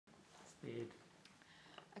Speed.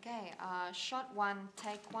 Okay, shot one,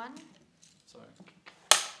 take one. Sorry.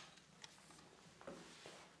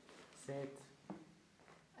 Set.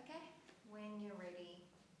 Okay, when you're ready.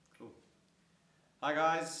 Cool. Hi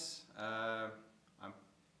guys. I'm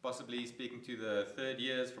possibly speaking to the third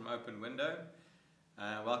years from Open Window.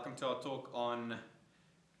 Welcome to our talk on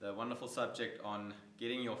the wonderful subject on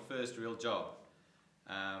getting your first real job.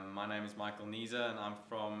 My name is Michael Niza and I'm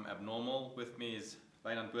from Abnormal. With me is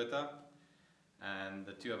Wynand Botha, and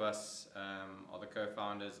the two of us are the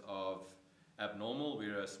co-founders of Abnormal.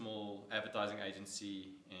 We're a small advertising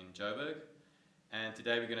agency in Joburg, and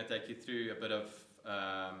today we're going to take you through a bit of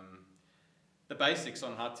the basics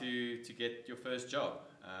on how to get your first job.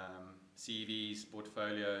 CVs,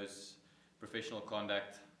 portfolios, professional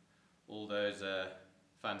conduct, all those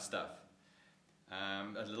fun stuff.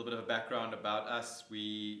 A little bit of a background about us.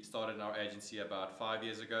 We started our agency about 5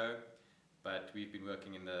 years ago, but we've been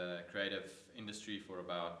working in the creative industry for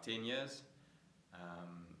about 10 years.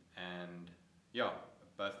 And yeah,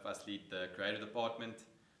 both of us lead the creative department.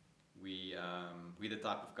 We're the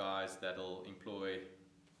type of guys that'll employ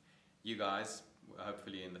you guys,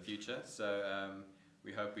 hopefully in the future. So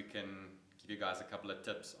we hope we can give you guys a couple of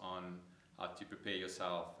tips on how to prepare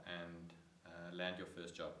yourself and land your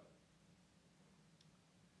first job.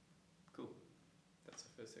 Cool. That's the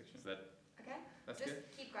first section. Is that Okay, That's just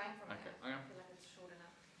good. keep going from Okay. here. I feel like it's short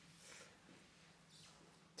enough.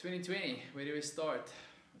 2020, where do we start?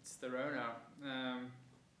 It's the Rona.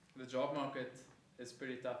 The job market is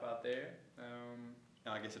pretty tough out there.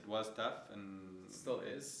 I guess it was tough, and Still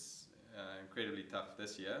it's incredibly tough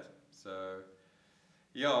this year. So,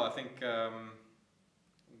 yeah, I think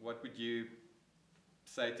what would you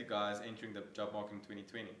say to guys entering the job market in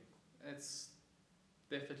 2020? It's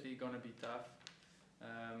definitely going to be tough.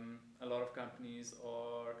 A lot of companies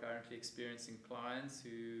are currently experiencing clients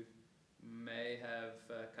who may have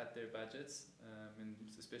cut their budgets, and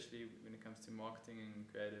especially when it comes to marketing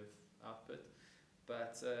and creative output.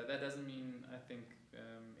 But that doesn't mean, I think,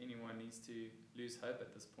 anyone needs to lose hope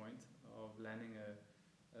at this point of landing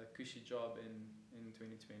a cushy job in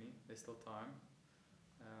 2020. There's still time.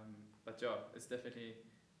 But yeah, it's definitely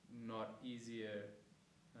not easier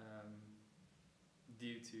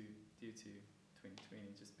due to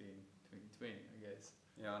 2020 just being 2020, I guess.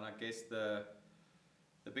 Yeah, and I guess the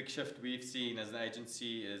big shift we've seen as an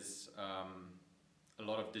agency is a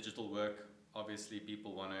lot of digital work. Obviously,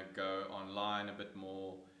 people want to go online a bit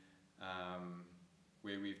more,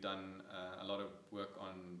 where we've done a lot of work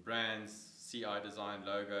on brands, CI design,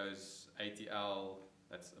 logos, ATL,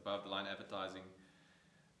 that's above the line advertising.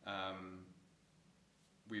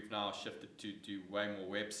 We've now shifted to do way more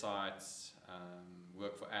websites,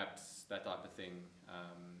 work for apps, that type of thing,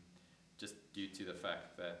 just due to the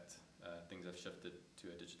fact that things have shifted to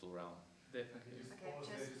a digital realm. Definitely. Okay,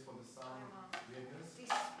 just for the sound weirdness. the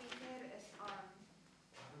speaker is on.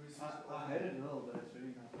 I heard it a little, but it's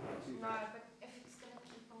really not too No, bad. but if it's gonna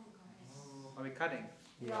keep on going. Are we cutting?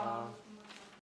 Yeah.